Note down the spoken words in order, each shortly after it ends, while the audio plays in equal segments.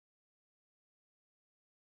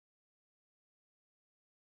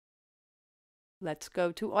let's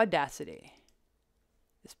go to Audacity.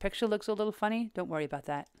 This picture looks a little funny. Don't worry about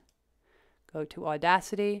that. Go to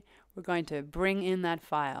Audacity. We're going to bring in that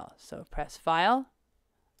file. So press File,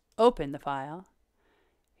 open the file.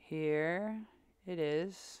 Here it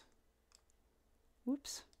is.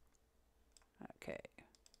 Whoops. Okay.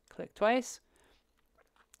 Click twice.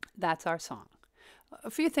 That's our song.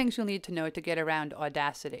 A few things you'll need to know to get around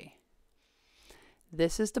Audacity.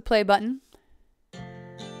 This is the play button.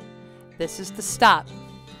 This is the stop.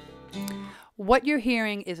 What you're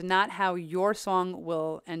hearing is not how your song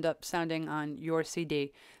will end up sounding on your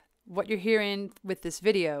CD. What you're hearing with this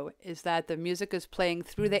video is that the music is playing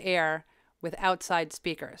through the air with outside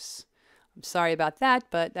speakers. I'm sorry about that,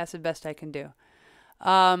 but that's the best I can do.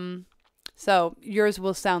 So yours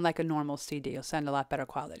will sound like a normal CD. It'll sound a lot better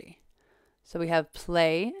quality. So we have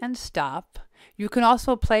play and stop. You can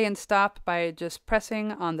also play and stop by just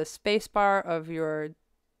pressing on the space bar of your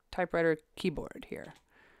typewriter keyboard here.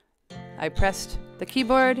 I pressed the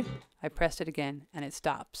keyboard, I pressed it again, and it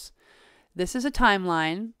stops. This is a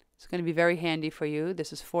timeline. It's going to be very handy for you.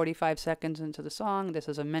 This is 45 seconds into the song. This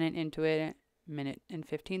is a minute into it, minute and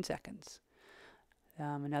 15 seconds.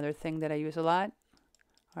 Another thing that I use a lot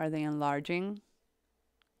are the enlarging.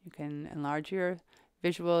 You can enlarge your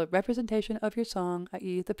visual representation of your song,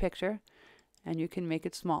 i.e. the picture, and you can make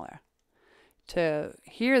it smaller. To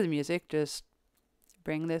hear the music, just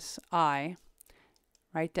bring this eye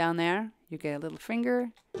right down there. You get a little finger,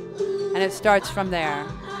 and it starts from there.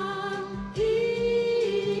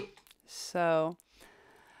 So,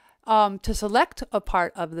 to select a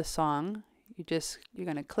part of the song, you're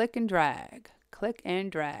going to click and drag. Click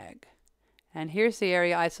and drag. And here's the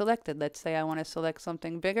area I selected. Let's say I want to select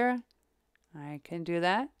something bigger. I can do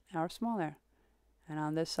that, or smaller. And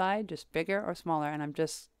on this side, just bigger or smaller. And I'm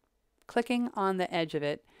just clicking on the edge of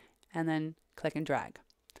it, and then click and drag.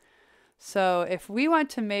 So if we want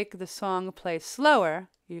to make the song play slower,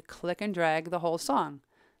 you click and drag the whole song.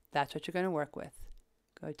 That's what you're going to work with.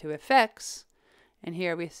 Go to Effects, and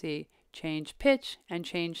here we see Change Pitch and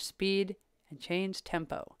Change Speed and Change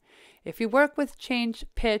Tempo. If you work with Change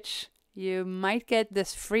Pitch, you might get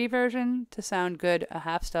this free version to sound good a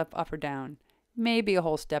half step up or down, maybe a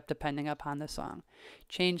whole step depending upon the song.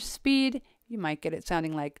 Change Speed, you might get it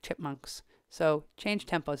sounding like chipmunks. So Change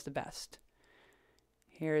Tempo is the best.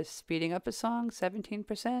 Here's speeding up a song,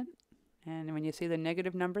 17%. And when you see the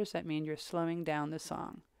negative numbers, that means you're slowing down the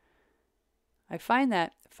song. I find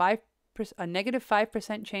that a negative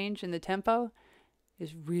 5% change in the tempo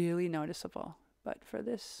is really noticeable. But for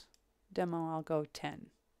this demo, I'll go 10.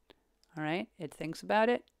 All right, it thinks about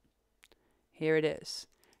it. Here it is.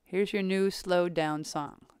 Here's your new slowed down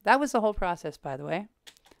song. That was the whole process, by the way.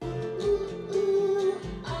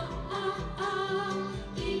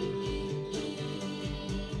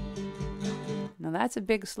 Now that's a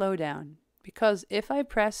big slowdown, because if I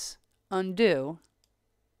press undo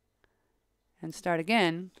and start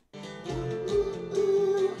again,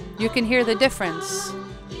 you can hear the difference.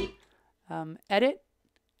 Edit,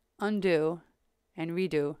 undo, and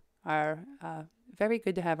redo are very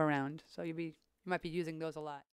good to have around. So you might be using those a lot.